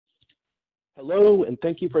Hello, and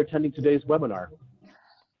thank you for attending today's webinar.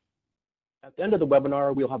 At the end of the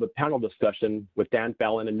webinar, we'll have a panel discussion with Dan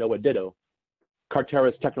Fallon and Noah Ditto,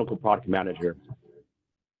 Cartera's Technical Product Manager.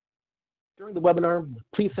 During the webinar,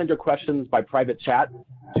 please send your questions by private chat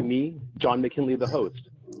to me, John McKinley, the host.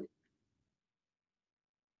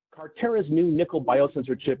 Cartera's new nickel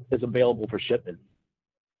biosensor chip is available for shipment.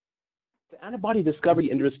 The antibody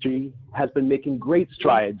discovery industry has been making great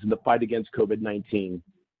strides in the fight against COVID-19.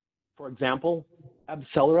 For example,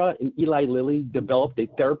 AbCellera and Eli Lilly developed a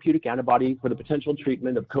therapeutic antibody for the potential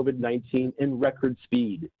treatment of COVID-19 in record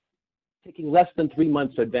speed, taking less than 3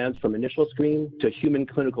 months to advance from initial screen to human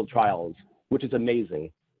clinical trials, which is amazing.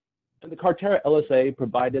 And the Cartera LSA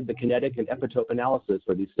provided the kinetic and epitope analysis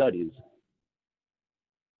for these studies.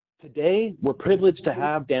 Today, we're privileged to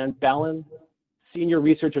have Dan Fallon, Senior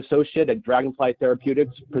Research Associate at Dragonfly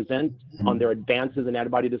Therapeutics, present on their advances in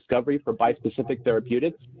antibody discovery for Bispecific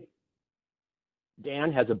Therapeutics.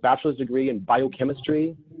 Dan has a bachelor's degree in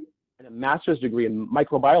biochemistry and a master's degree in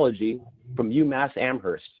microbiology from UMass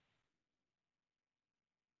Amherst.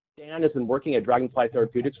 Dan has been working at Dragonfly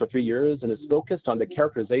Therapeutics for 3 years and is focused on the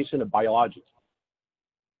characterization of biologics.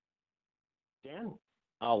 Dan,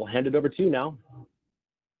 I'll hand it over to you now.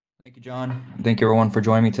 Thank you, John. Thank you, everyone, for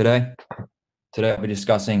joining me today. Today, I'll be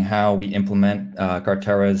discussing how we implement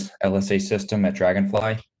Cartera's LSA system at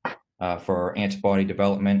Dragonfly for antibody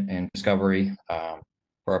development and discovery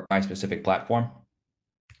for our bispecific platform.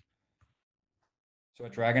 So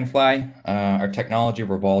at Dragonfly, our technology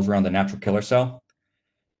revolves around the natural killer cell.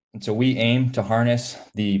 And so we aim to harness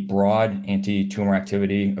the broad anti-tumor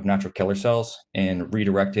activity of natural killer cells and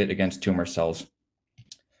redirect it against tumor cells.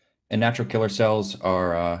 And natural killer cells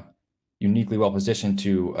are uniquely well positioned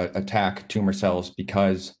to attack tumor cells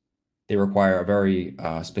because they require a very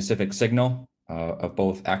specific signal of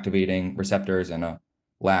both activating receptors and a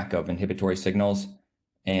lack of inhibitory signals.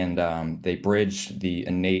 And they bridge the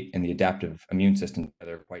innate and the adaptive immune system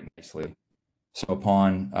together quite nicely. So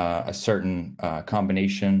upon a certain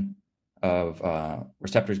combination of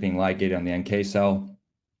receptors being ligated on the NK cell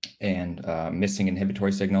and missing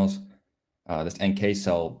inhibitory signals, this NK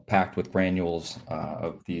cell packed with granules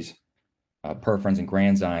of these perforins and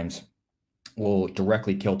granzymes will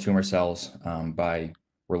directly kill tumor cells by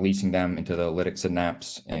releasing them into the lytic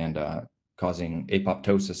synapse and causing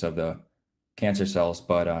apoptosis of the cancer cells,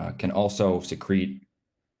 but can also secrete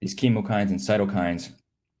these chemokines and cytokines,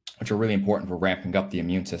 which are really important for ramping up the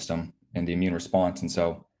immune system and the immune response. And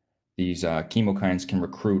so these chemokines can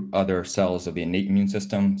recruit other cells of the innate immune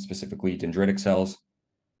system, specifically dendritic cells.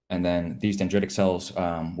 And then these dendritic cells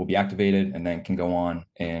will be activated and then can go on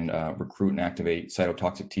and recruit and activate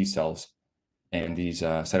cytotoxic T cells. And these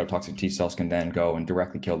cytotoxic T cells can then go and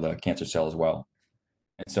directly kill the cancer cell as well.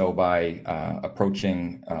 And so by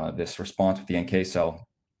approaching this response with the NK cell,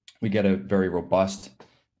 we get a very robust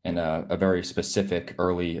and a very specific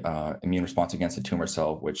early immune response against the tumor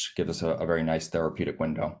cell, which gives us a very nice therapeutic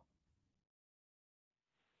window.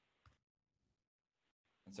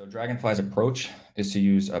 And so Dragonfly's approach is to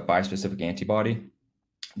use a bispecific antibody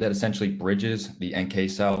that essentially bridges the NK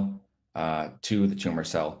cell to the tumor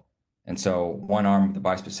cell. And so one arm of the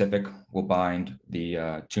bispecific will bind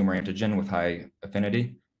the tumor antigen with high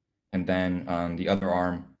affinity, and then the other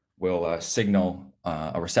arm will signal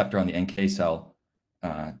a receptor on the NK cell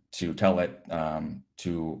to tell it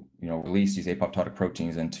to release these apoptotic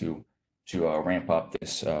proteins and to ramp up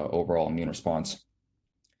this overall immune response.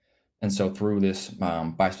 And so through this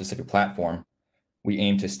bispecific platform, we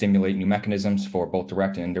aim to stimulate new mechanisms for both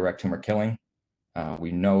direct and indirect tumor killing.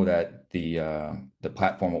 We know that the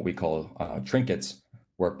platform, what we call trinkets,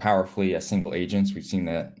 work powerfully as single agents. We've seen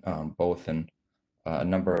that both in a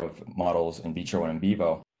number of models in vitro and in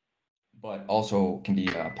vivo, but also can be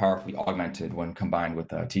powerfully augmented when combined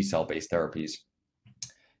with T-cell-based therapies.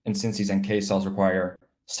 And since these NK cells require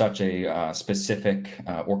such a specific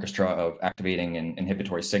orchestra of activating and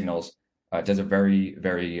inhibitory signals, it does a very,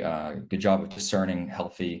 very good job of discerning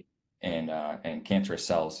healthy and cancerous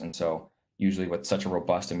cells. And so usually with such a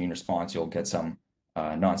robust immune response, you'll get some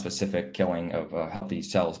non-specific killing of healthy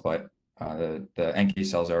cells, but the NK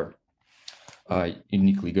cells are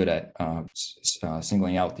uniquely good at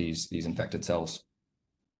singling out these infected cells.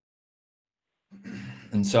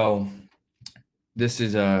 And so this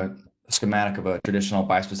is a schematic of a traditional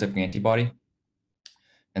bispecific antibody.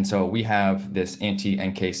 And so we have this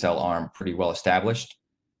anti-NK cell arm pretty well established.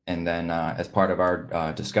 And then as part of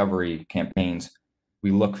our discovery campaigns, we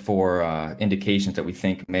look for indications that we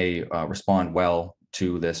think may respond well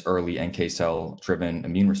to this early NK cell driven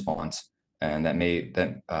immune response, and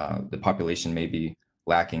that the population may be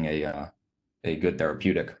lacking a good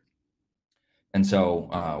therapeutic. And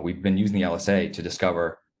so we've been using the LSA to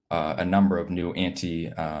discover a number of new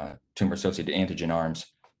tumor associated antigen arms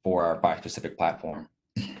for our bispecific platform.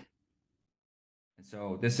 And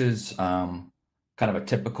so this is kind of a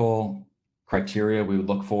typical criteria we would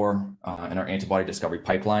look for in our antibody discovery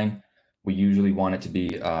pipeline. We usually want it to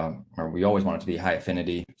be, or we always want it to be high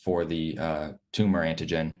affinity for the tumor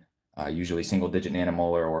antigen, usually single-digit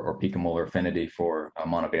nanomolar or picomolar affinity for a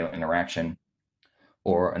monovalent interaction,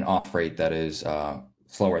 or an off rate that is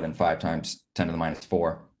slower than 5 times 10 to the minus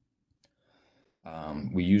 4.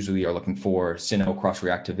 We usually are looking for cyno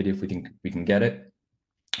cross-reactivity if we can get it.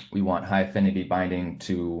 We want high affinity binding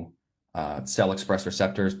to cell-expressed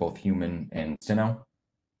receptors, both human and cyno.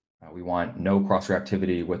 We want no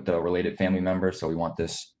cross-reactivity with the related family members, so we want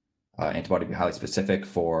this antibody to be highly specific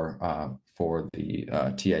for the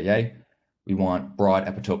TAA. We want broad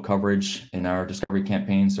epitope coverage in our discovery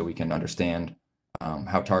campaign so we can understand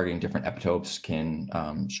how targeting different epitopes can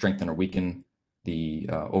strengthen or weaken the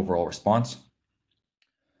overall response.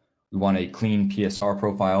 We want a clean PSR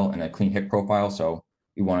profile and a clean hit profile, so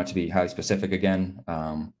we want it to be highly specific again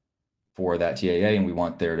for that TAA, and we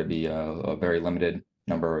want there to be a very limited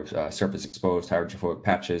number of surface exposed hydrophobic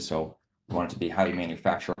patches, so we want it to be highly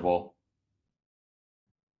manufacturable.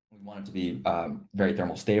 We want it to be very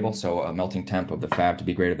thermal stable, so a melting temp of the Fab to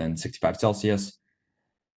be greater than 65 Celsius.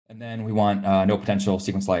 And then we want no potential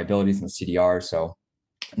sequence liabilities in the CDR, so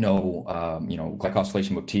no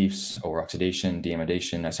glycosylation motifs or oxidation,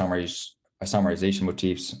 deamidation, isomerization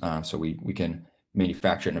motifs, so we can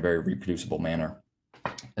manufacture it in a very reproducible manner.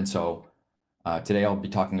 And so today I'll be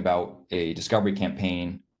talking about a discovery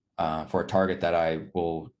campaign for a target that I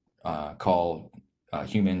will call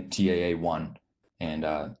human TAA1, and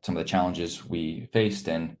some of the challenges we faced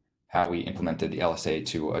and how we implemented the LSA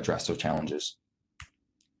to address those challenges.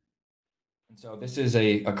 And so this is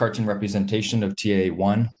a cartoon representation of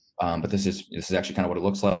TAA1, but this is actually kind of what it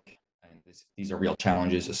looks like. And these are real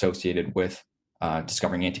challenges associated with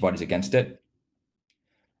discovering antibodies against it.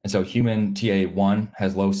 And so human TAA1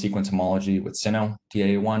 has low sequence homology with cyno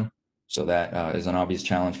TAA1, so that is an obvious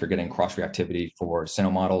challenge for getting cross-reactivity for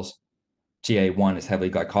cyno models. TAA1 is heavily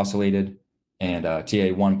glycosylated, and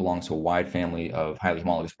TAA1 belongs to a wide family of highly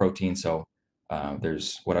homologous proteins. So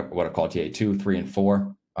there's what I call TAA2, 3, and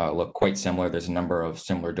 4 look quite similar. There's a number of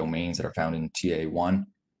similar domains that are found in TAA1,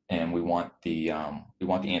 and we want the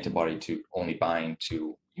antibody to only bind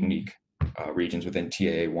to unique regions within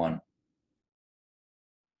TAA1.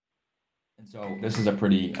 And so this is a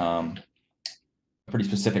pretty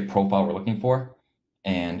specific profile we're looking for.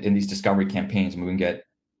 And in these discovery campaigns, we can get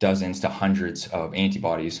dozens to hundreds of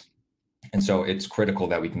antibodies. And so it's critical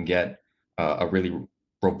that we can get a really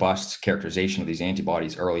robust characterization of these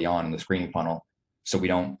antibodies early on in the screening funnel, so we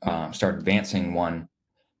don't start advancing one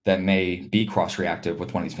that may be cross-reactive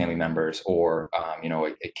with one of these family members, or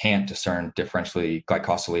it can't discern differentially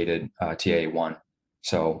glycosylated TAA1.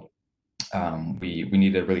 So we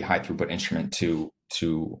need a really high throughput instrument to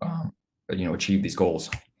achieve these goals.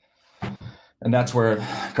 And that's where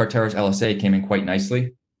Characterize LSA came in quite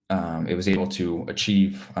nicely. It was able to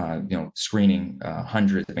achieve screening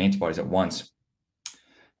hundreds of antibodies at once,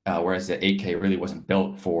 whereas the 8K really wasn't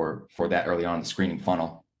built for that early on in the screening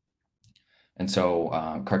funnel. And so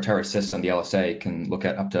Characterize Assist on the LSA can look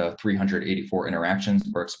at up to 384 interactions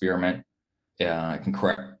per experiment. It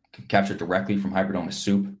can capture directly from hybridoma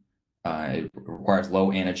soup. It requires low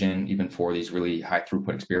antigen even for these really high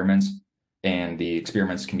throughput experiments, and the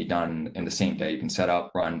experiments can be done in the same day. You can set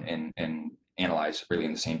up, run, and analyze really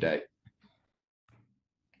in the same day.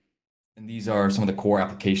 And these are some of the core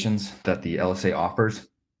applications that the LSA offers: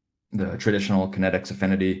 the traditional kinetics,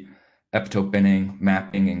 affinity, epitope binning,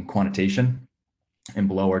 mapping, and quantitation. And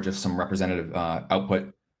below are just some representative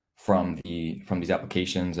output from these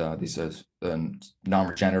applications. These are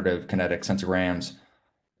non-regenerative kinetic sensograms,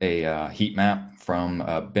 a heat map from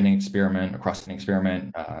a binning experiment, a cross-binning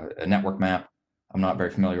experiment, a network map. I'm not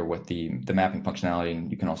very familiar with the mapping functionality,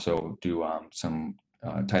 and you can also do some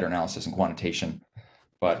tighter analysis and quantitation.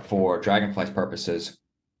 But for Dragonfly's purposes,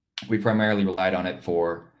 we primarily relied on it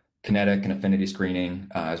for kinetic and affinity screening,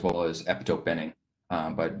 as well as epitope binning.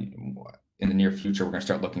 But in the near future, we're going to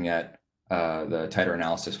start looking at the tighter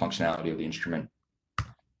analysis functionality of the instrument.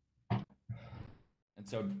 And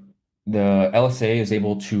so the LSA is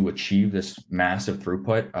able to achieve this massive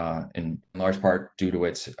throughput in large part due to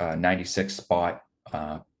its 96 spot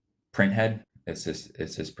print head. It's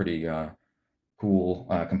this pretty cool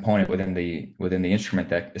component within the instrument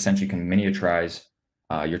that essentially can miniaturize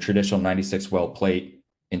your traditional 96 well plate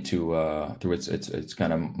into through its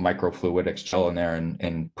kind of microfluidics gel in there,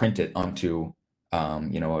 and print it onto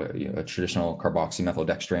a traditional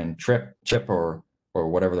carboxymethyldextrin chip or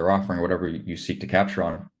whatever they're offering, whatever you seek to capture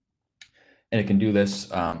on. And it can do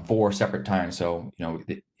this 4 separate times. So,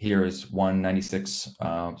 here is 196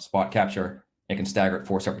 spot capture. It can stagger it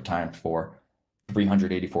 4 separate times for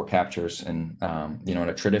 384 captures. And, in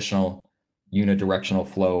a traditional unidirectional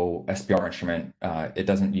flow SPR instrument, it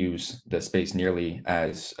doesn't use the space nearly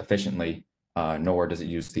as efficiently, nor does it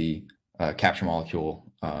use the capture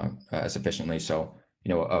molecule as efficiently. So,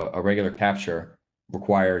 a regular capture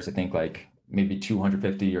requires, I think, like maybe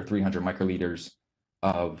 250 or 300 microliters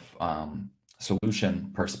of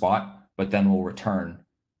solution per spot, but then we'll return,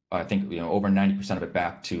 I think, over 90% of it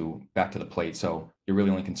back to the plate. So you're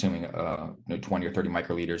really only consuming 20 or 30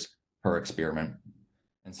 microliters per experiment.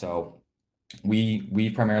 And so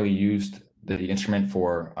we primarily used the instrument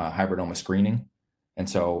for hybridoma screening. And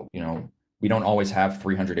so, we don't always have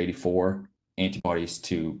 384 antibodies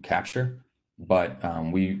to capture, but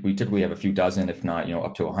we typically have a few dozen, if not,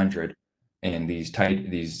 up to 100. And these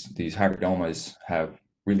hybridomas have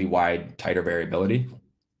really wide titer variability.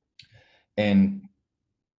 And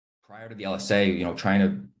prior to the LSA,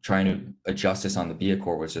 trying to adjust this on the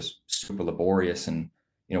Viacore was just super laborious. And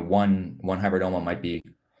one hybridoma might be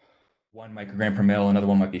 1 microgram per mil, another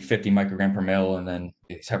one might be 50 microgram per mil, and then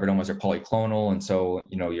these hybridomas are polyclonal, and so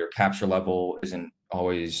your capture level isn't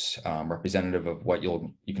always representative of what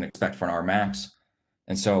you can expect for an Rmax.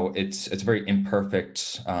 And so it's a very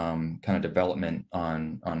imperfect kind of development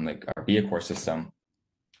on like our Viacore system.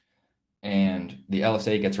 And the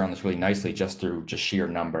LSA gets around this really nicely just through sheer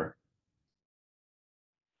number.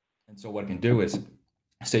 And so what it can do is,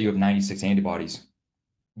 say you have 96 antibodies,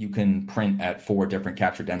 you can print at 4 different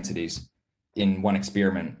capture densities in one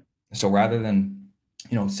experiment. So rather than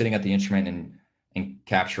sitting at the instrument and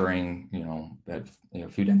capturing a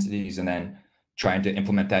few densities and then trying to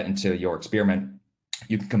implement that into your experiment,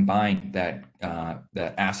 you can combine that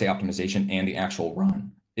assay optimization and the actual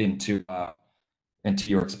run into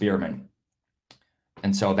your experiment.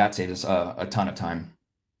 And so that saves us a ton of time.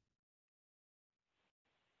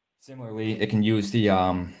 Similarly, it can use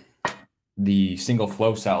the single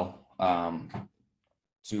flow cell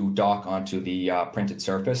to dock onto the printed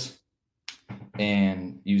surface,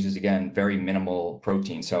 and uses, again, very minimal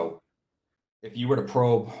protein. So if you were to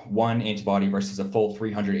probe one antibody versus a full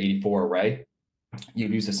 384 array,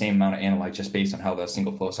 you'd use the same amount of analyte just based on how the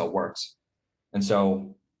single flow cell works. And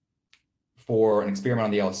so for an experiment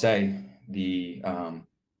on the LSA,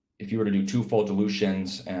 if you were to do 2 full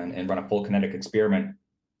dilutions and run a full kinetic experiment,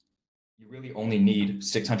 you really only need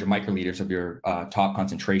 600 microliters of your top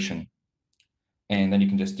concentration. And then you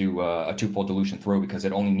can just do a 2 full dilution throw, because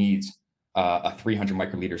it only needs a 300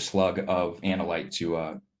 microliter slug of analyte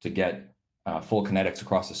to get full kinetics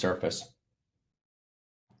across the surface.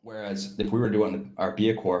 Whereas if we were doing our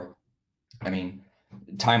Viacore,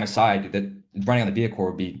 time aside, that running on the Viacore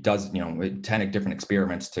would be 10 different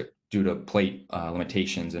experiments due to plate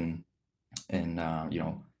limitations and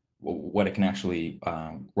what it can actually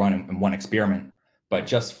run in one experiment. But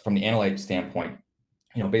just from the analyte standpoint,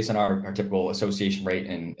 based on our typical association rate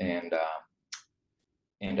and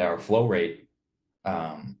our flow rate,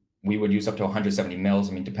 we would use up to 170 mils.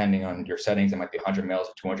 Depending on your settings, it might be 100 mils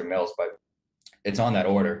or 200 mils, but it's on that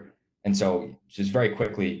order. And so just very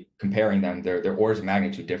quickly comparing them, they're orders of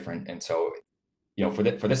magnitude different. And so, for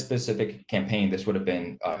this specific campaign, this would have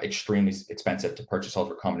been extremely expensive to purchase all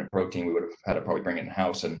the recombinant protein. We would have had to probably bring it in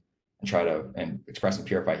house and try to express and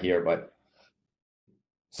purify here. But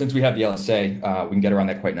since we have the LSA, we can get around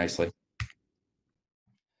that quite nicely.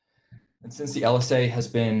 And since the LSA has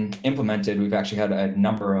been implemented, we've actually had a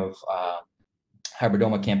number of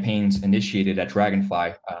hybridoma campaigns initiated at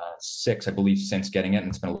Dragonfly, 6, I believe, since getting it, and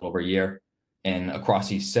it's been a little over a year. And across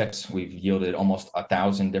these 6, we've yielded almost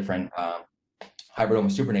 1,000 different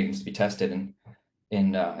hybridoma supernatants to be tested.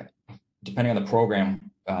 And depending on the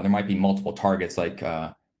program, there might be multiple targets. Like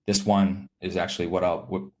this one is actually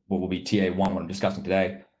what will be TA1, what I'm discussing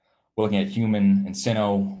today. We're looking at human and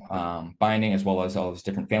cyno binding, as well as all those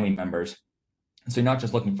different family members. And so you're not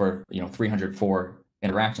just looking for 304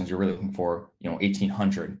 interactions, you're really looking for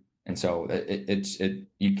 1,800. And so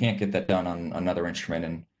you can't get that done on another instrument,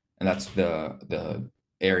 and that's the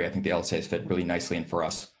area I think the LSA has fit really nicely in for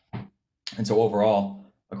us. And so overall,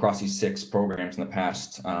 across these 6 programs in the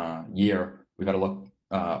past year, we've got to look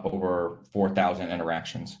over 4,000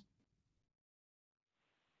 interactions.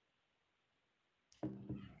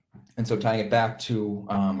 And so tying it back to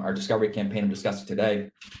our discovery campaign I'm discussing today,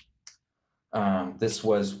 this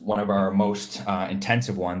was one of our most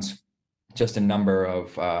intensive ones, just a number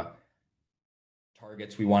of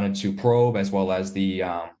targets we wanted to probe, as well as the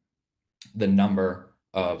the number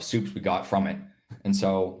of soups we got from it. And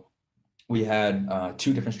so we had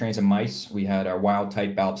two different strains of mice. We had our wild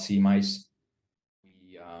type BALB/c mice.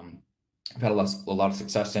 We've had a lot of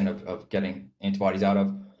success of getting antibodies out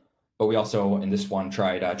of, but we also in this one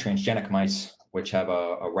tried transgenic mice, which have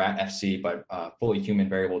a rat FC but fully human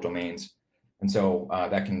variable domains. And so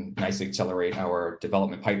that can nicely accelerate our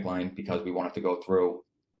development pipeline because we wanted to go through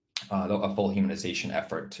a full humanization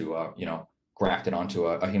effort to graft it onto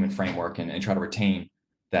a human framework and try to retain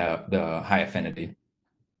the high affinity.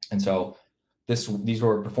 And so these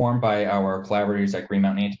were performed by our collaborators at Green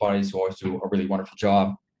Mountain Antibodies, who always do a really wonderful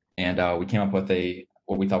job. And we came up with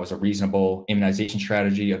what we thought was a reasonable immunization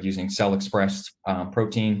strategy of using cell-expressed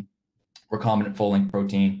protein, recombinant full-length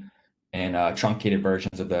protein, and truncated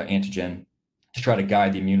versions of the antigen to try to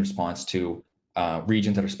guide the immune response to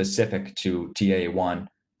regions that are specific to TAA1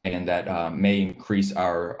 and that may increase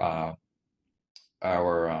our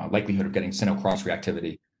likelihood of getting cyno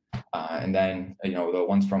cross-reactivity. And then, the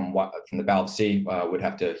ones from the BALB/c would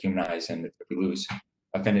have to humanize, and if we lose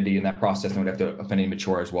affinity in that process, then we'd have to affinity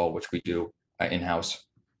mature as well, which we do in-house.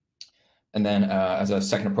 And then as a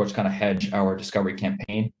second approach, kind of hedge our discovery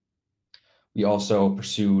campaign, we also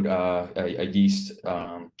pursued a yeast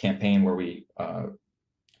campaign where we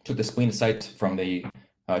took the splenocytes from the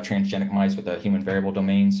transgenic mice with the human variable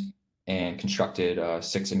domains and constructed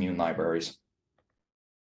 6 immune libraries.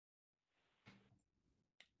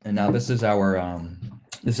 And now this is our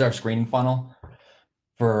screening funnel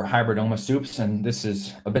for hybridoma soups, and this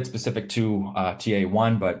is a bit specific to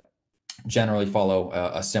TA1, but generally follow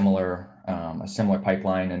a similar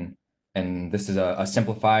pipeline. And this is a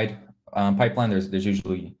simplified pipeline. There's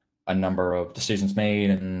usually a number of decisions made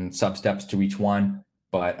and sub steps to each one,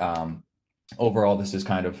 but overall, this is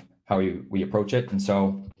kind of how we approach it. And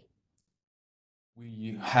so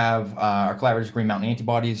we have our collaborators, Green Mountain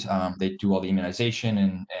Antibodies. They do all the immunization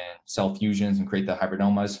and cell fusions and create the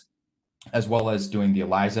hybridomas, as well as doing the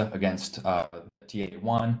ELISA against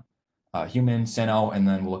TA1, human, cyno, and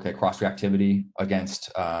then we'll look at cross-reactivity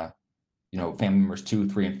against family members 2,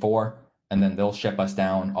 3, and 4, and then they'll ship us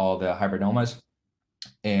down all the hybridomas.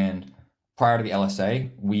 And prior to the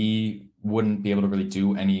LSA, we wouldn't be able to really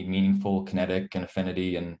do any meaningful kinetic and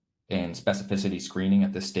affinity and specificity screening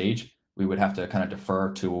at this stage. We would have to kind of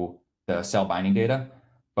defer to the cell binding data.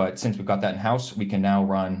 But since we've got that in-house, we can now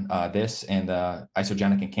run this and the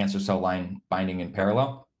isogenic and cancer cell line binding in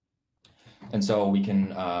parallel. And so we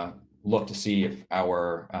can look to see if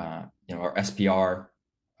our SPR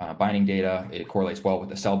binding data, it correlates well with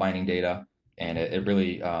the cell binding data, and it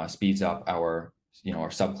really speeds up our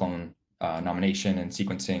subclone nomination and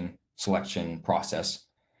sequencing selection process.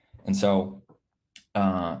 And so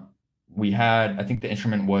I think the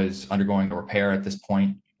instrument was undergoing a repair at this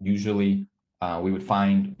point. Usually we would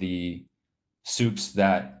find the soups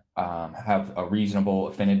that have a reasonable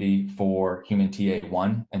affinity for human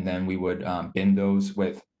TA1, and then we would bin those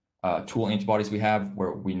with tool antibodies we have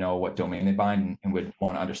where we know what domain they bind and would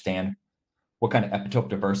want to understand what kind of epitope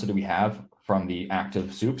diversity we have from the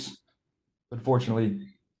active soups. Unfortunately,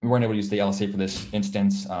 we weren't able to use the LSA for this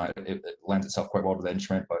instance. It lends itself quite well to the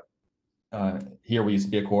instrument, but here we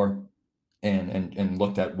used BIACOR and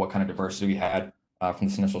looked at what kind of diversity we had from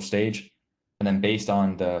this initial stage. And then based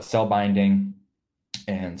on the cell binding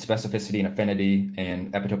and specificity and affinity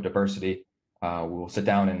and epitope diversity, we'll sit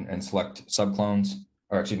down and select clones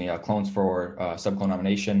for subclone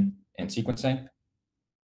nomination and sequencing.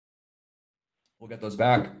 We'll get those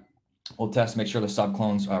back. We'll test, make sure the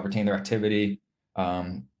subclones retain their activity,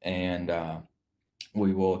 and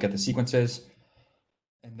we will get the sequences.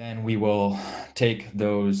 And then we will take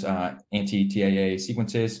those anti-TAA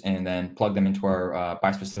sequences and then plug them into our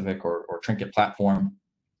bispecific or trinket platform,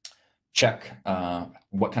 check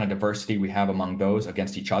what kind of diversity we have among those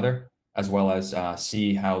against each other, as well as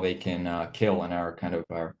see how they can kill in our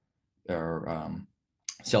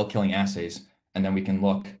cell killing assays. And then we can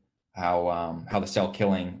look how the cell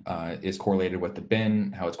killing is correlated with the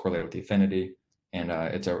bin, how it's correlated with the affinity, and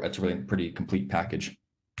it's a really pretty complete package.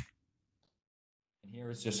 And here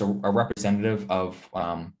is just a representative of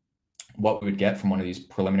what we would get from one of these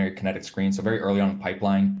preliminary kinetic screens. So very early on in the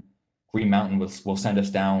pipeline, Green Mountain will send us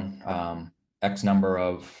down X number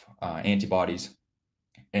of antibodies,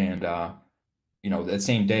 and that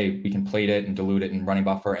same day we can plate it and dilute it in running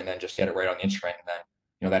buffer, and then just get it right on the instrument. And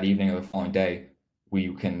then that evening or the following day,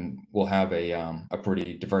 we'll have a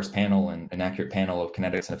pretty diverse panel and an accurate panel of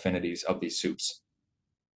kinetics and affinities of these soups.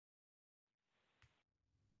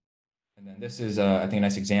 And then this is, I think, a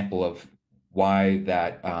nice example of why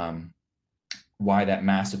that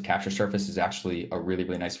massive capture surface is actually a really,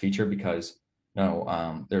 really nice feature, because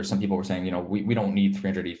There are some people were saying, we don't need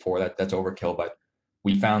 384, that's overkill, but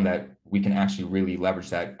we found that we can actually really leverage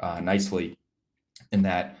that nicely in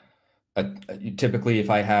that typically if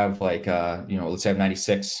I have like, let's say I have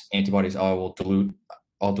 96 antibodies, I'll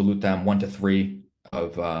dilute them 1 to 3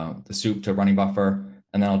 of the soup to running buffer,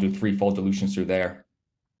 and then I'll do 3 full dilutions through there.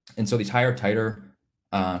 And so these higher titer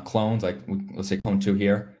clones, like let's say clone 2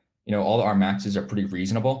 here, all our maxes are pretty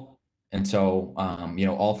reasonable. And so,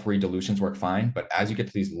 all 3 dilutions work fine. But as you get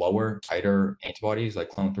to these lower titer antibodies like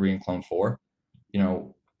clone 3 and clone 4,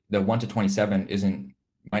 the 1 to 27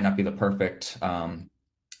 might not be the perfect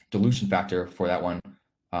dilution factor for that one.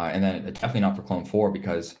 And then definitely not for clone 4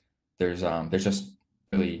 because there's just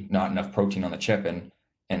really not enough protein on the chip. And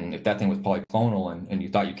if that thing was polyclonal and you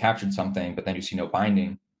thought you captured something, but then you see no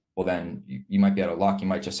binding, well, then you might be out of luck. You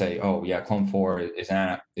might just say, oh, yeah, clone 4 is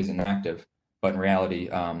inactive. But in reality,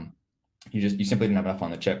 you simply didn't have enough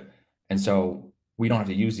on the chip. And so we don't have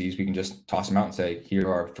to use these. We can just toss them out and say, here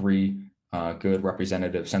are 3 good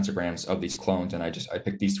representative sensorgrams of these clones. And I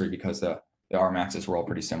picked these 3 because the R maxes were all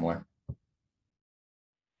pretty similar.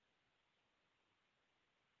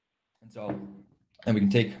 And so then we can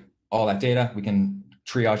take all that data, we can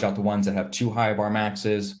triage out the ones that have too high of R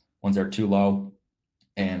maxes, ones that are too low.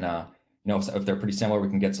 And if they're pretty similar, we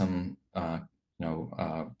can get some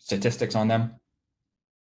statistics on them.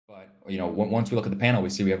 But once we look at the panel, we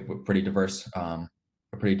see we have a pretty diverse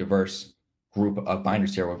group of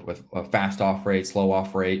binders here with a fast off rate, slow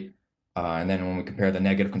off rate. And then when we compare the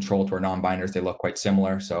negative control to our non-binders, they look quite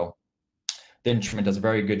similar. So the instrument does a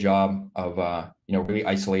very good job of really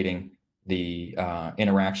isolating the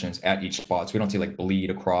interactions at each spot. So we don't see like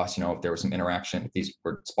bleed across. If there was some interaction, if these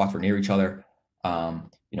spots were near each other,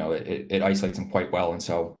 it isolates them quite well. And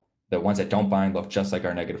so the ones that don't bind look just like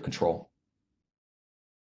our negative control.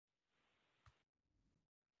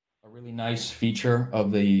 A really nice feature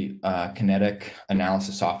of the kinetic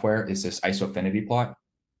analysis software is this iso-affinity plot.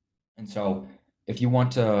 And so if you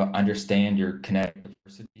want to understand your kinetic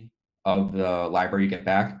diversity of the library you get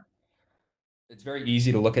back, it's very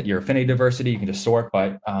easy to look at your affinity diversity. You can just sort,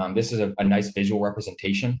 but this is a nice visual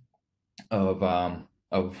representation of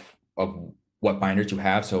what binders you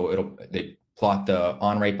have. So they plot the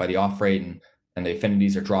on rate by the off rate, and the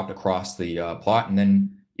affinities are dropped across the plot, and then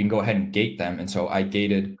you can go ahead and gate them. And so I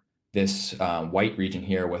gated this white region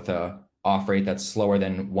here with a off rate that's slower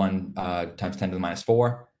than 1 times 10 to the minus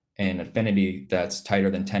 4, and affinity that's tighter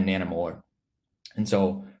than 10 nanomolar. And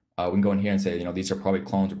so we can go in here and say, these are probably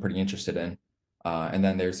clones we're pretty interested in. And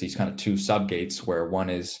then there's these kind of 2 subgates where one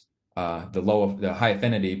is the high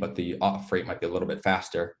affinity, but the off rate might be a little bit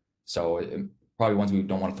faster. So probably ones we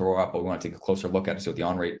don't want to throw up, but we want to take a closer look at to see what the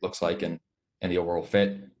on rate looks like and the overall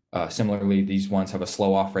fit. Similarly, these ones have a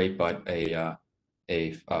slow off rate, but a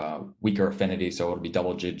weaker affinity, so it'll be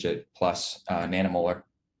double digit plus nanomolar.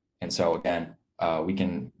 And so again, we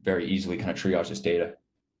can very easily kind of triage this data.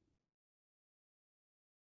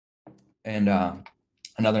 And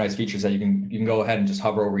another nice feature is that you can go ahead and just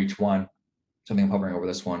hover over each one. Something I'm hovering over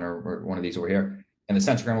this one or one of these over here, and the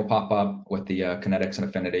sensorgram will pop up with the kinetics and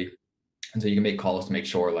affinity. And so you can make calls to make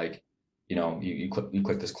sure, like, you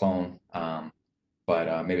click this clone,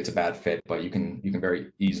 but maybe it's a bad fit, but you can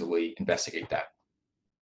very easily investigate that.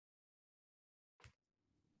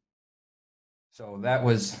 So that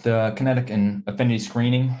was the kinetic and affinity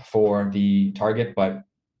screening for the target, but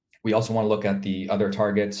we also want to look at the other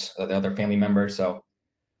targets, the other family members. So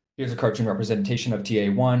here's a cartoon representation of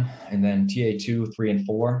TA1, and then TA2, 3, and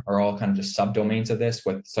 4 are all kind of just subdomains of this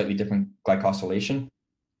with slightly different glycosylation.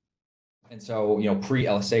 And so,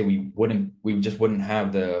 pre-LSA, we just wouldn't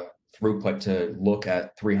have the throughput to look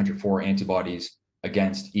at 304 antibodies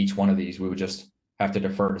against each one of these. We would just have to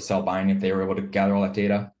defer to cell binding if they were able to gather all that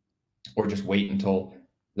data, or just wait until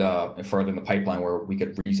further in the pipeline where we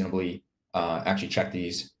could reasonably actually check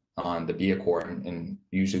these on the BIA-core, and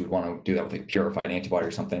usually we'd want to do that with a purified antibody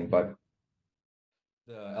or something. But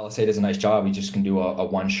the LSA does a nice job. You just can do a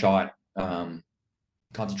one-shot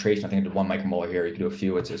concentration. I think I did 1 micromolar here. You can do a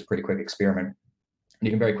few. It's a pretty quick experiment. And you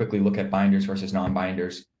can very quickly look at binders versus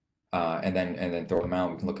non-binders, and then throw them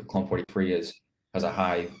out. We can look at clone 43 has a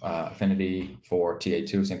high affinity for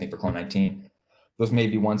TA2. Same thing for clone 19. Those may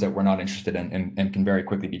be ones that we're not interested in and can very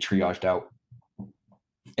quickly be triaged out.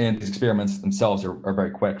 And these experiments themselves are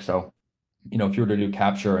very quick. So, if you were to do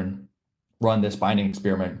capture and run this binding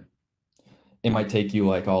experiment, it might take you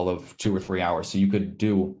like all of 2 or 3 hours. So you could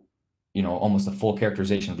do, almost a full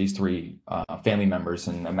characterization of these 3 family members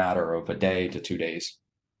in a matter of a day to 2 days.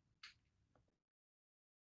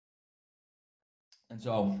 And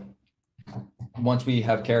so once we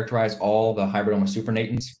have characterized all the hybridoma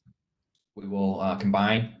supernatants, We will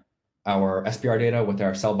combine our SPR data with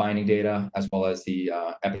our cell binding data, as well as the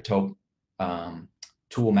epitope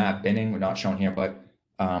tool map binning. We're not shown here, but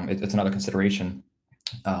it's another consideration.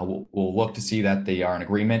 We'll look to see that they are in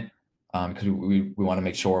agreement, because we want to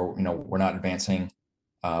make sure we're not advancing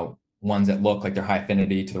ones that look like they're high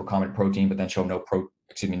affinity to the recombinant protein, but then show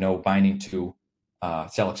no binding to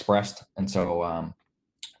cell expressed. And so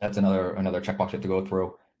that's another checkbox we have to go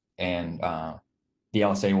through. And the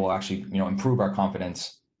LSA will actually improve our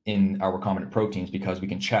confidence in our recombinant proteins, because we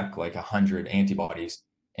can check like 100 antibodies,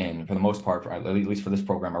 and for the most part, at least for this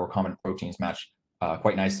program, our recombinant proteins match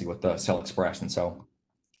quite nicely with the cell expressed. And so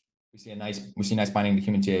we see nice binding to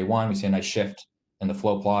human TA1. We see a nice shift in the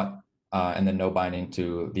flow plot, and then no binding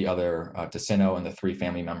to the other to cyno and the 3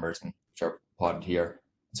 family members, which are plotted here.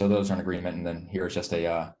 So those are in agreement. And then here is just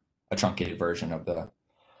a truncated version of the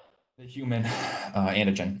human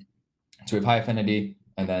antigen. So we have high affinity,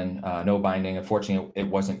 and then no binding. Unfortunately, it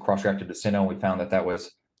wasn't cross-reactive to cyno. We found that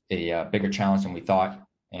was a bigger challenge than we thought,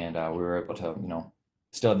 and we were able to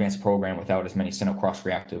still advance the program without as many cyno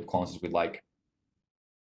cross-reactive clones as we'd like.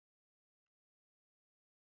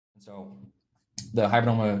 So the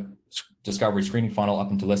hybridoma discovery screening funnel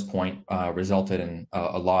up until this point resulted in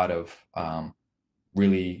a lot of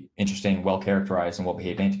really interesting, well-characterized and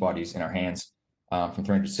well-behaved antibodies in our hands. From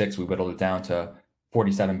 306, we whittled it down to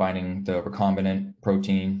 47 binding the recombinant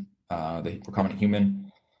protein, the recombinant human,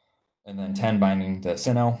 and then 10 binding the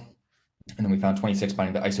cyno. And then we found 26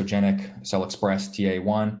 binding the isogenic cell-expressed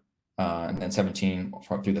TA1, and then 17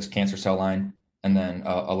 through this cancer cell line, and then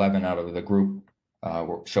 11 out of the group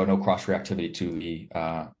showed no cross-reactivity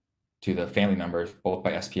to the family members, both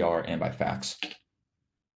by SPR and by FACS.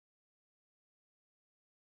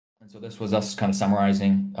 And so this was us kind of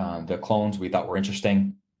summarizing the clones we thought were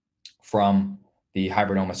interesting from the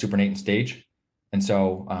hybridoma supernatant stage. And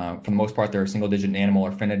so for the most part, they're single-digit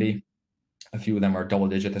nanomolar affinity. A few of them are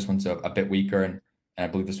double-digit. This one's a bit weaker, and I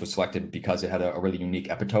believe this was selected because it had a really unique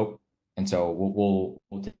epitope. And so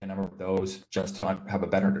we'll take a number of those just to have a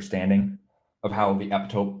better understanding of how the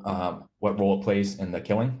epitope, what role it plays in the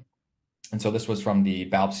killing. And so this was from the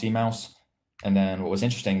BALB-C mouse. And then what was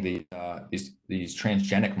interesting, these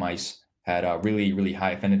transgenic mice had a really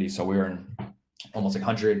high affinity. So we were in almost like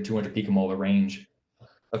 100, 200 picomolar range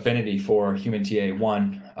affinity for human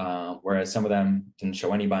TA1, whereas some of them didn't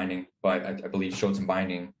show any binding, but I believe showed some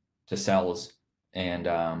binding to cells and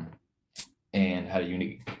had a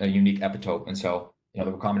unique epitope. And so the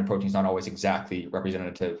recombinant protein is not always exactly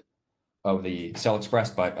representative of the cell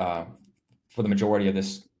expressed, but for the majority of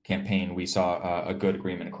this campaign, we saw a good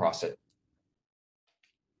agreement across it.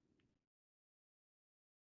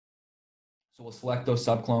 So we'll select those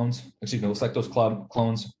subclones, we'll select those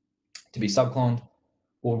clones to be subcloned.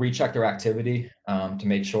 We'll recheck their activity to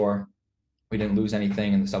make sure we didn't lose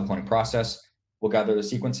anything in the subcloning process. We'll gather the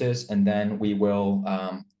sequences, and then we will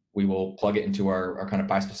plug it into our kind of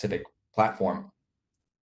bispecific platform,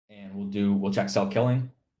 and we'll check cell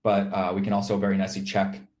killing, but we can also very nicely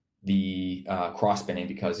check the cross binning,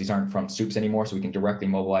 because these aren't from soups anymore, so we can directly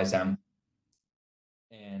mobilize them.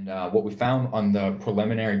 And what we found on the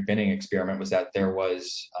preliminary binning experiment was that there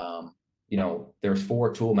was there's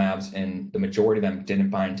 4 tool mabs, and the majority of them didn't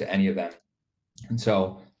bind to any of them. And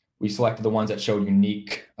so we selected the ones that showed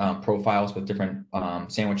unique profiles with different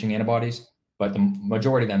sandwiching antibodies, but the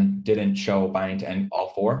majority of them didn't show binding to all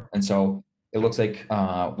 4. And so it looks like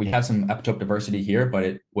we have some epitope diversity here, but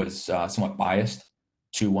it was somewhat biased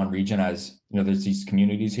to one region, as there's these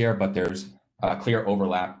communities here, but there's clear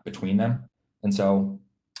overlap between them. And so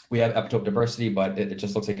we have epitope diversity, but it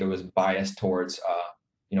just looks like it was biased towards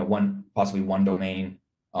possibly one domain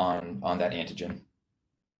on that antigen.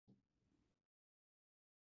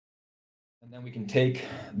 And then we can take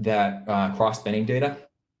that cross-binning data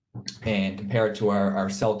and compare it to our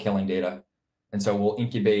cell killing data. And so we'll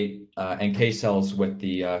incubate NK cells with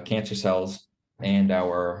the cancer cells and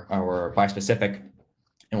our bispecific,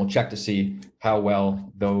 and we'll check to see how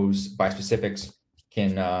well those bispecifics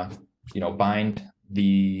can bind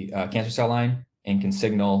the cancer cell line and can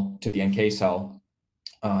signal to the NK cell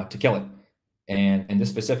to kill it. And in this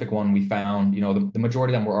specific one, we found the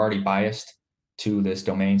majority of them were already biased to this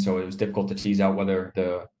domain, so it was difficult to tease out whether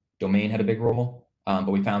the domain had a big role.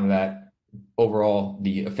 But we found that overall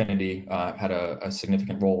the affinity had a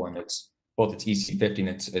significant role in both its EC50 and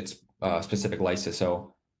its specific lysis.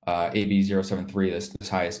 So AB073, this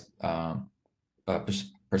highest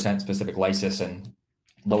percent specific lysis and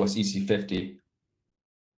lowest EC50,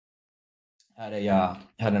 had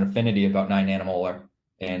an affinity of about 9 nanomolar,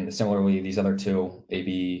 and similarly these other two,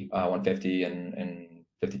 AB150 and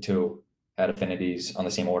 52, at affinities on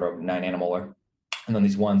the same order of 9 nanomolar. And then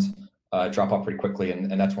these ones drop off pretty quickly,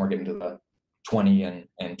 and that's when we're getting to the 20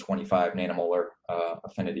 and 25 nanomolar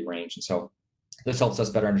affinity range. And so this helps us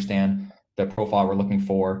better understand the profile we're looking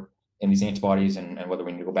for in these antibodies, and whether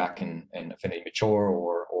we need to go back and affinity mature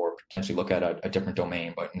or potentially look at a different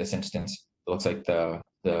domain. But in this instance, it looks like the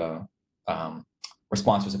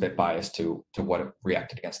response was a bit biased to what it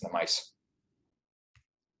reacted against in the mice.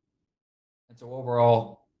 And so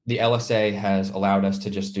overall, the LSA has allowed us to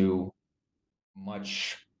just do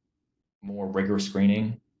much more rigorous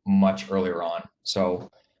screening much earlier on. So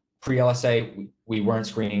pre-LSA, we weren't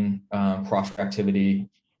screening cross-reactivity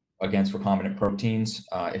against recombinant proteins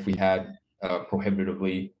if we had a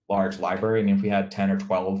prohibitively large library. I mean, if we had 10 or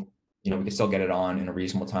 12, we could still get it on in a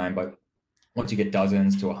reasonable time. But once you get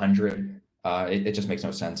dozens to 100, it just makes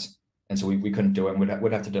no sense. And so we couldn't do it. And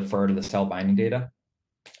we'd have to defer to the cell binding data.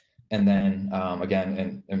 And then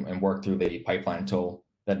again, and work through the pipeline until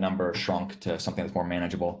that number shrunk to something that's more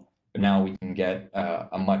manageable. But now we can get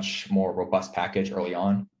a much more robust package early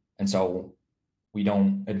on. And so we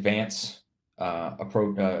don't advance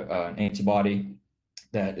an antibody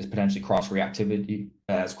that is potentially cross-reactivity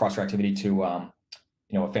to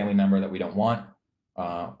a family member that we don't want.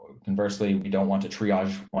 Conversely, we don't want to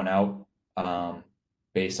triage one out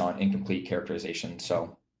based on incomplete characterization.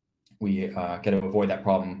 So we get to avoid that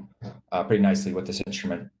problem pretty nicely with this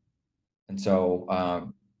instrument. And so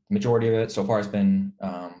the majority of it so far has been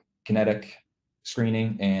kinetic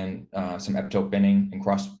screening and some epitope binning and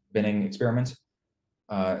cross-binning experiments.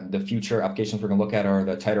 The future applications we're going to look at are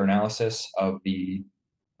the titer analysis of the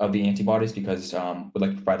antibodies, because we'd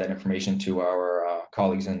like to provide that information to our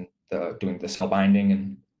colleagues in doing the cell binding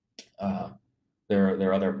and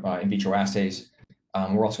their other in vitro assays.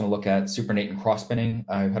 We're also going to look at supernatant cross-binning.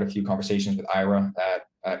 I've had a few conversations with Ira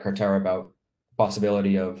at Cartera about the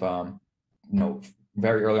possibility of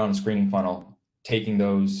very early on in the screening funnel, taking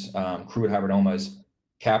those crude hybridomas,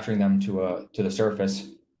 capturing them to the surface,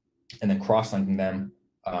 and then cross-linking them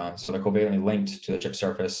so they're covalently linked to the chip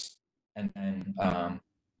surface, and then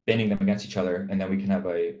binding them against each other, and then we can have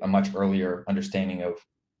a much earlier understanding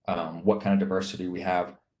of what kind of diversity we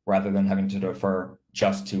have, rather than having to defer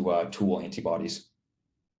just to tool antibodies.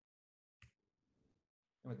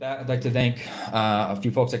 With that, I'd like to thank a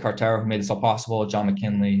few folks at Cartera who made this all possible. John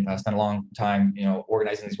McKinley spent a long time,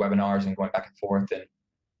 organizing these webinars and going back and forth and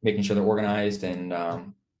making sure they're organized,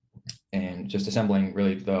 and just assembling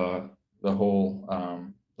really the whole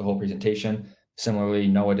presentation. Similarly,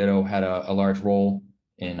 Noah Ditto had a large role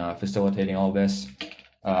in facilitating all of this.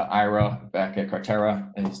 Ira, back at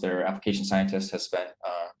Cartera, is their application scientist, has spent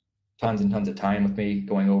tons and tons of time with me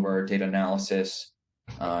going over data analysis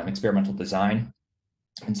and experimental design.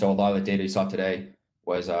 And so a lot of the data you saw today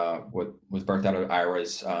was birthed out of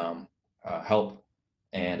Ira's help.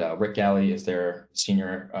 And Rick Galley is their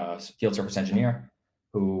senior field surface engineer,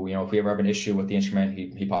 who, if we ever have an issue with the instrument,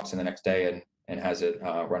 he pops in the next day and has it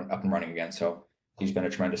run up and running again. So he's been a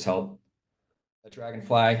tremendous help. At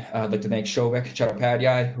Dragonfly, I'd like to thank Shovik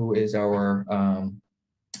Chattopadhyay, who is our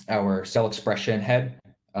cell expression head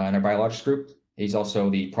in our biologics group. He's also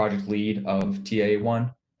the project lead of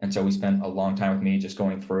TA1. And so we spent a long time with me just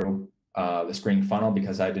going through the screening funnel,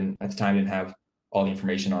 because at the time didn't have all the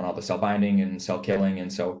information on all the cell binding and cell killing.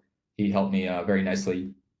 And so he helped me very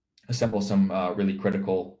nicely assemble some really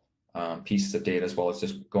critical pieces of data, as well as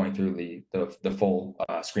just going through the full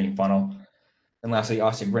screening funnel. And lastly,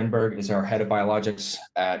 Asya Grinberg is our head of biologics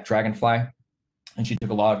at Dragonfly. And she took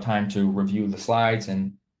a lot of time to review the slides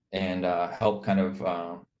and help kind of,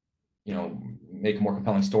 make a more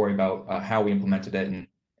compelling story about how we implemented it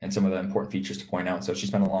and some of the important features to point out. So she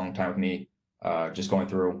spent a long time with me just going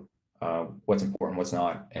through what's important, what's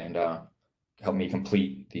not, and helped me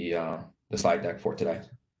complete the slide deck for today.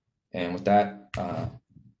 And with that,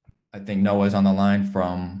 I think Noah is on the line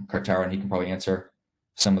from Cartera, and he can probably answer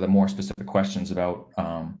some of the more specific questions about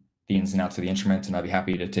the ins and outs of the instrument. And I'd be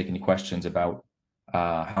happy to take any questions about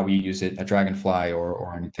how we use it at Dragonfly,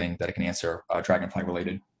 or anything that I can answer Dragonfly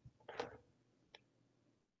related.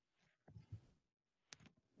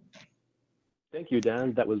 Thank you,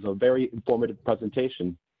 Dan. That was a very informative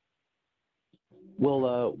presentation.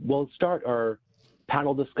 We'll start our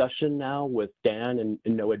panel discussion now with Dan and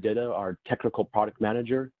Noah Ditto, our technical product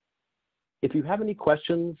manager. If you have any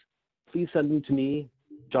questions, please send them to me,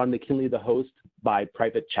 John McKinley, the host, by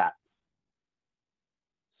private chat.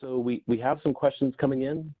 So we have some questions coming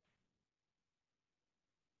in.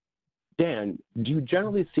 Dan, do you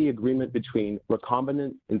generally see agreement between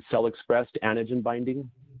recombinant and cell-expressed antigen binding?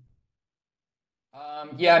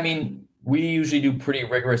 Yeah, I mean, we usually do pretty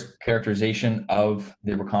rigorous characterization of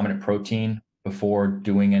the recombinant protein before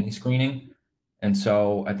doing any screening. And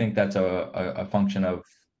so I think that's a function of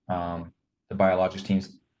the biologics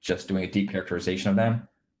teams just doing a deep characterization of them.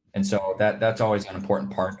 And so that's always an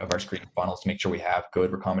important part of our screening funnels to make sure we have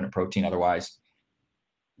good recombinant protein. Otherwise,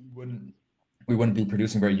 we wouldn't we wouldn't be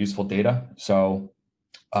producing very useful data. So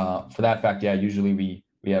for that fact, yeah, usually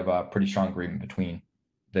we have a pretty strong agreement between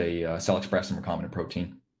the cell expressed and recombinant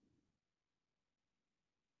protein.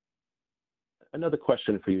 Another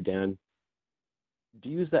question for you, Dan. Do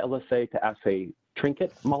you use the LSA to assay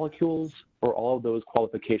trinket molecules or all of those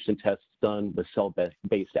qualification tests done with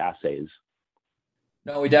cell-based assays?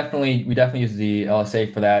 No, we definitely use the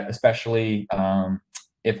LSA for that, especially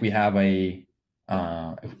if we have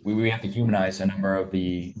if we have to humanize a number of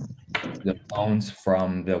the clones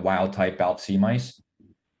from the wild type BALP-C mice,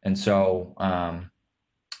 and so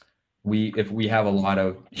if we have a lot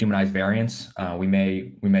of humanized variants, we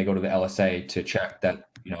may go to the LSA to check that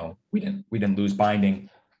we didn't lose binding,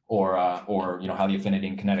 or how the affinity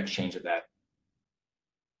and kinetics change of that.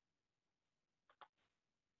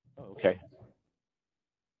 Okay.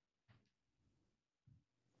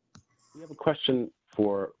 We have a question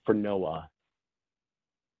for Noah.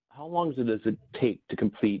 How long does it take to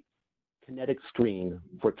complete kinetic screen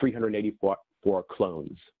for 384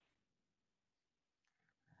 clones?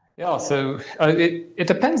 Yeah, so it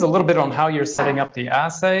depends a little bit on how you're setting up the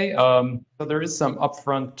assay. So there is some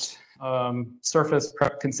upfront surface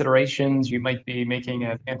prep considerations. You might be making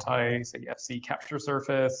an say, FC capture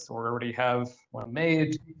surface, or already have one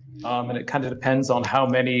made. And it kind of depends on how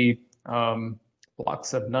many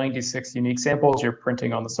blocks of 96 unique samples you're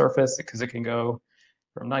printing on the surface, because it can go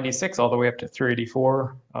from 96 all the way up to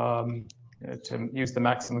 384 to use the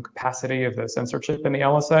maximum capacity of the sensor chip in the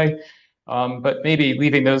LSA. But maybe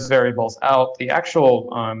leaving those variables out, the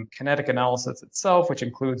actual kinetic analysis itself, which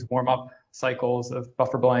includes warm-up cycles of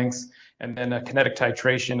buffer blanks, and then a kinetic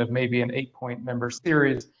titration of maybe an 8-point member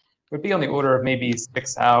series, would be on the order of maybe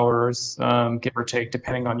 6 hours, give or take,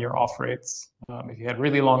 depending on your off rates. If you had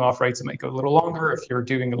really long off rates, it might go a little longer. If you're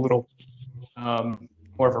doing a little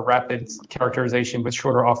more of a rapid characterization with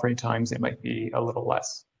shorter off rate times, it might be a little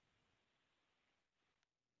less.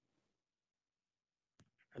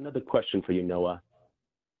 Another question for you, Noah.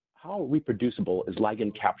 How reproducible is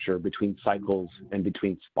ligand capture between cycles and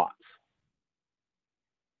between spots?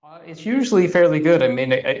 It's usually fairly good. I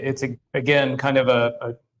mean, it's again kind of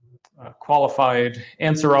a qualified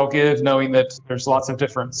answer I'll give, knowing that there's lots of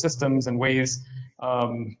different systems and ways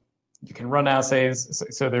you can run assays.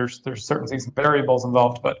 So there's certainly some variables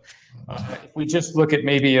involved. But if we just look at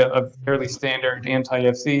maybe a fairly standard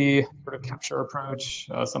anti-FC sort of capture approach,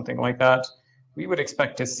 something like that, we would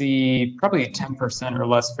expect to see probably 10% or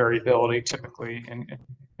less variability typically in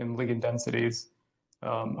ligand densities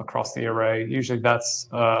across the array. Usually that's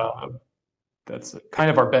kind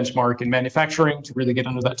of our benchmark in manufacturing to really get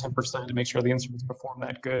under that 10% to make sure the instruments perform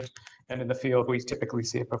that good. And in the field, we typically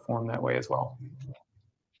see it perform that way as well.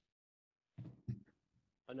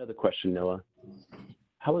 Another question, Noah.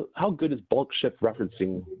 How good is bulk shift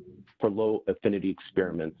referencing for low affinity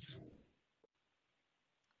experiments?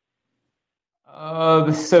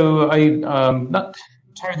 So I'm not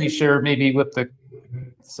entirely sure maybe what the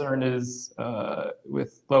concern is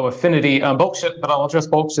with low affinity bulk shift, but I'll address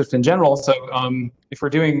bulk shift in general. So if we're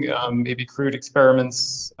doing maybe crude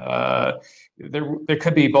experiments, there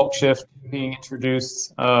could be bulk shift being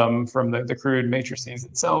introduced from the crude matrices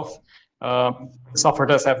itself. The software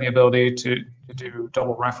does have the ability to do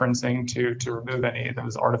double referencing to remove any of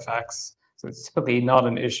those artifacts. So it's typically not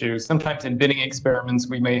an issue. Sometimes in binning experiments,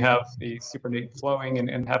 we may have the supernatant flowing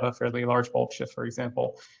and have a fairly large bulk shift, for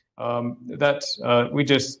example. We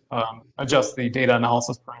just adjust the data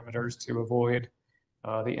analysis parameters to avoid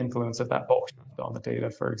the influence of that bulk shift on the data,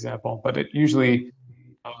 for example. But it usually,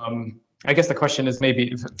 I guess the question is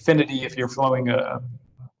maybe affinity, if you're flowing a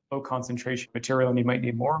low concentration material and you might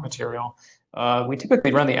need more material. We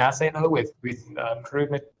typically run the assay though with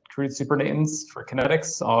crude supernatants for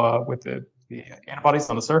kinetics with the antibodies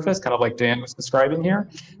on the surface, kind of like Dan was describing here.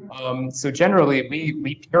 So generally,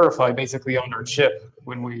 we purify basically on our chip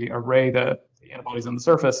when we array the antibodies on the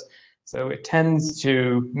surface. So it tends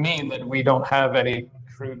to mean that we don't have any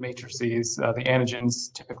crude matrices. The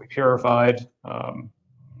antigens typically purified.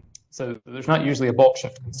 So there's not usually a bulk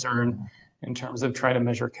shift concern in terms of trying to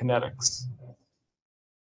measure kinetics.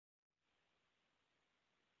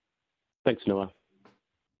 Thanks, Noah.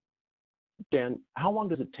 Dan, how long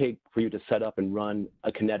does it take for you to set up and run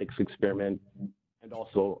a kinetics experiment and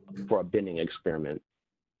also for a binning experiment?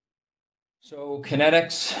 So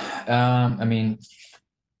kinetics, I mean,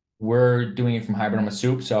 we're doing it from hybridoma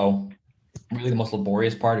soup. So really the most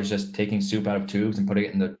laborious part is just taking soup out of tubes and putting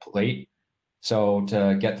it in the plate. So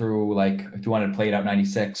to get through, like, if you wanted to plate out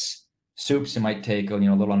 96 soups, it might take, a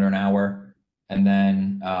little under an hour. And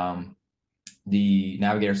then the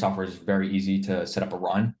Navigator software is very easy to set up a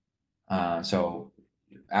run. So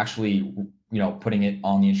actually, putting it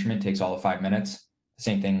on the instrument takes all of 5 minutes.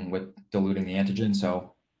 Same thing with diluting the antigen.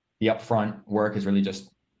 So the upfront work is really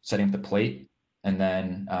just setting up the plate and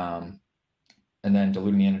then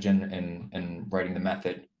diluting the antigen and writing the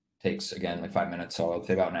method takes again like 5 minutes. So I'll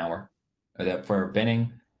say about an hour. For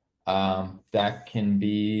binning, that can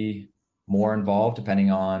be more involved depending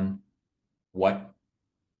on what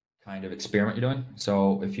kind of experiment you're doing.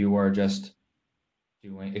 So if you are just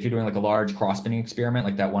if you're doing like a large cross-binning experiment,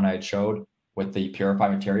 like that one I had showed with the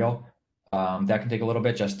purified material, that can take a little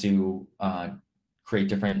bit just to create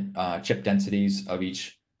different chip densities of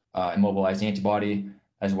each immobilized antibody,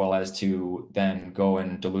 as well as to then go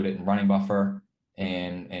and dilute it in running buffer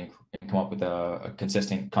and come up with a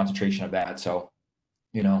consistent concentration of that. So,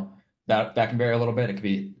 that can vary a little bit. It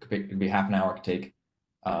could be half an hour. It could take,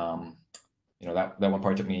 that one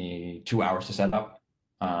part took me 2 hours to set up.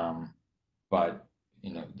 But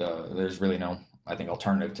there's really no, I think,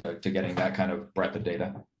 alternative to getting that kind of breadth of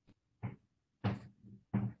data.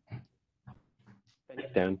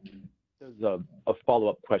 Thanks, Dan. There's a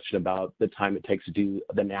follow-up question about the time it takes to do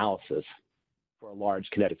the analysis for a large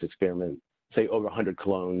kinetics experiment, say over 100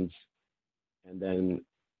 clones, and then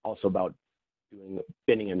also about doing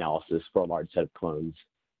binning analysis for a large set of clones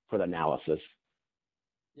for the analysis.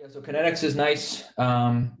 Yeah, so kinetics is nice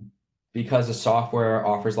because the software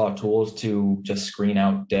offers a lot of tools to just screen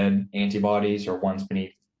out dead antibodies or ones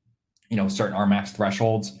beneath, certain Rmax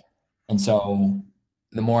thresholds. And so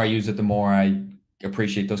the more I use it, the more I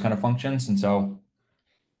appreciate those kind of functions. And so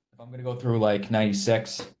if I'm going to go through like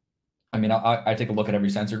 96, I mean, I take a look at every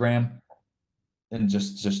sensorgram and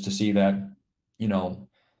just to see that,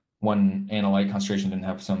 one analyte concentration didn't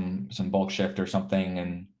have some bulk shift or something,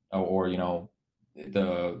 and or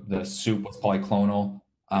the soup was polyclonal.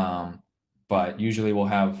 But usually we'll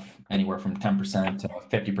have anywhere from 10% to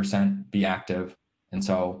 50% be active. And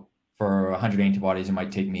so for 100 antibodies, it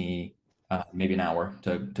might take me maybe an hour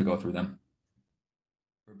to go through them.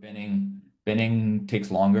 For binning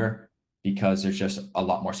takes longer because there's just a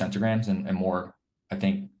lot more sensorgrams and more, I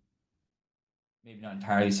think, maybe not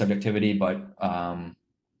entirely subjectivity, but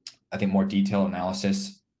I think more detailed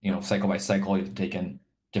analysis, cycle by cycle, you have to take in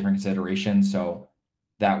different considerations. So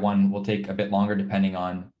that one will take a bit longer depending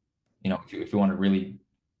on, if you want to really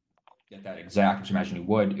get that exact, which I imagine you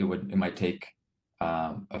would, it might take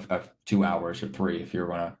 2 hours or 3 if you're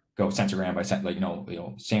going to go sensorgram by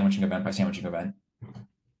sandwiching event by sandwiching event.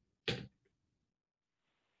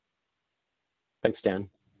 Thanks, Dan.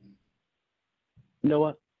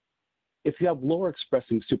 Noah, if you have lower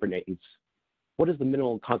expressing supernatants, what is the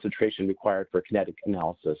minimal concentration required for kinetic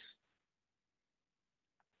analysis?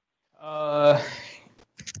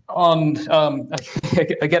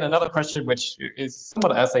 Again, another question which is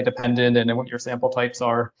somewhat assay dependent and what your sample types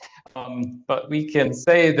are. But we can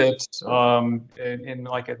say that in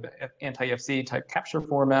like an anti-FC type capture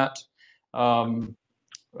format,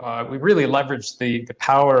 we really leverage the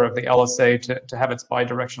power of the LSA to have its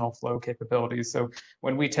bidirectional flow capabilities. So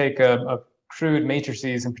when we take a crude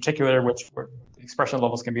matrices in particular, where the expression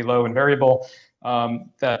levels can be low and variable,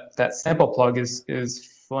 that sample plug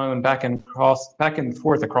is flown back and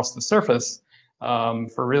forth across the surface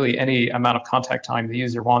for really any amount of contact time the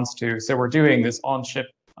user wants to. So we're doing this on-chip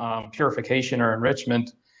purification or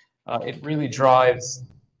enrichment. It really drives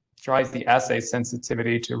the assay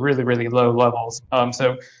sensitivity to really, really low levels.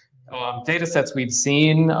 So data sets we've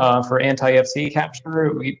seen for anti-FC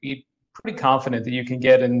capture, we'd be pretty confident that you can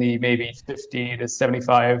get in the maybe 50 to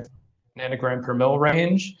 75 nanogram per mil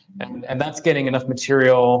range. And that's getting enough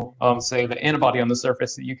material, say the antibody on the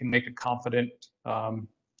surface, that you can make a confident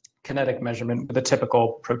kinetic measurement with a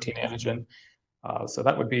typical protein antigen. So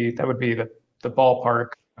that would be the ballpark,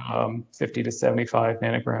 50 to 75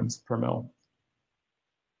 nanograms per mil.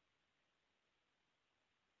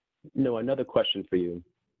 No, another question for you.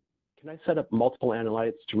 Can I set up multiple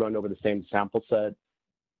analytes to run over the same sample set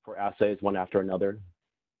for assays one after another?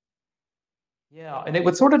 Yeah, and it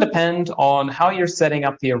would sort of depend on how you're setting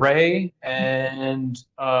up the array and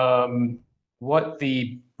what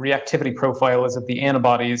the reactivity profile is of the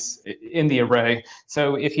antibodies in the array.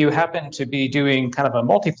 So if you happen to be doing kind of a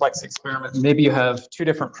multiplex experiment, maybe you have two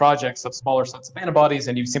different projects of smaller sets of antibodies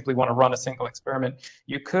and you simply want to run a single experiment,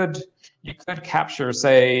 you could capture,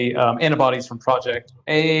 say, antibodies from project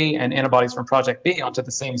A and antibodies from project B onto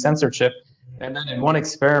the same sensor chip, and then in one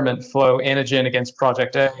experiment flow antigen against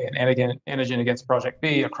project A and antigen against project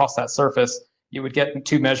B across that surface. You would get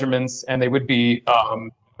two measurements, and they would be,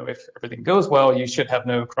 if everything goes well, you should have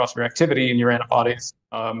no cross-reactivity in your antibodies.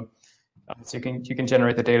 So you can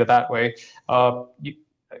generate the data that way.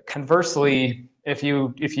 Conversely, if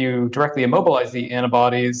you directly immobilize the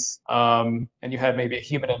antibodies and you had maybe a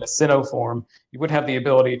human in a cyno form, you would have the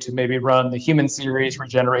ability to maybe run the human series,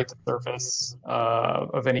 regenerate the surface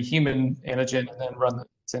of any human antigen, and then run the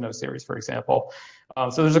cyno series, for example.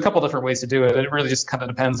 So there's a couple different ways to do it. It really just kind of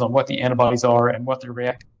depends on what the antibodies are and what they're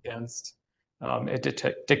reacting against. It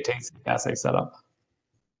dictates the assay setup.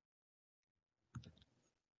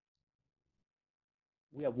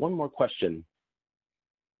 We have one more question.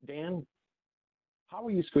 Dan, how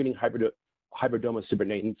were you screening hybridoma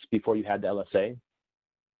supernatants before you had the LSA?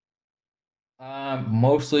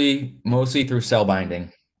 Mostly through cell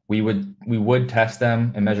binding. We would test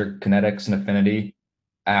them and measure kinetics and affinity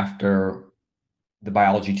after the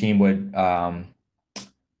biology team would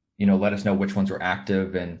let us know which ones were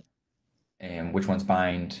active and which ones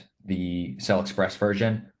bind the cell express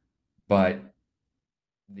version. But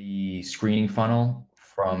the screening funnel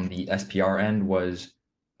from the SPR end was,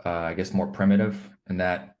 I guess, more primitive in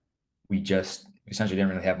that we just essentially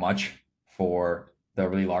didn't really have much for the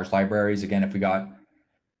really large libraries. Again, if we got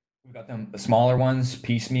them, the smaller ones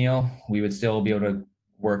piecemeal, we would still be able to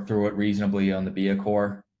work through it reasonably on the BIA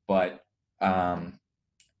core. But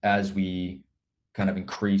as we kind of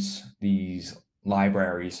increase these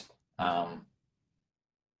libraries,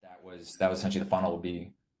 that was essentially the funnel would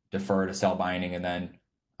be defer to cell binding and then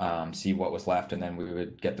see what was left, and then we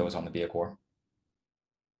would get those on the BIA core.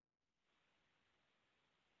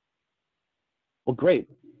 Well, great.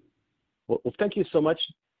 Well, thank you so much,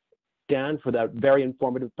 Dan, for that very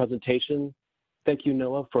informative presentation. Thank you,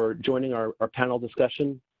 Noah, for joining our panel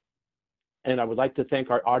discussion. And I would like to thank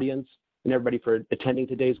our audience and everybody for attending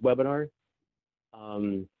today's webinar.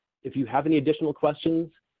 If you have any additional questions,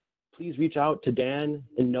 please reach out to Dan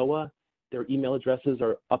and Noah. Their email addresses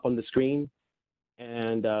are up on the screen.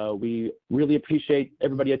 And we really appreciate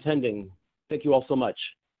everybody attending. Thank you all so much.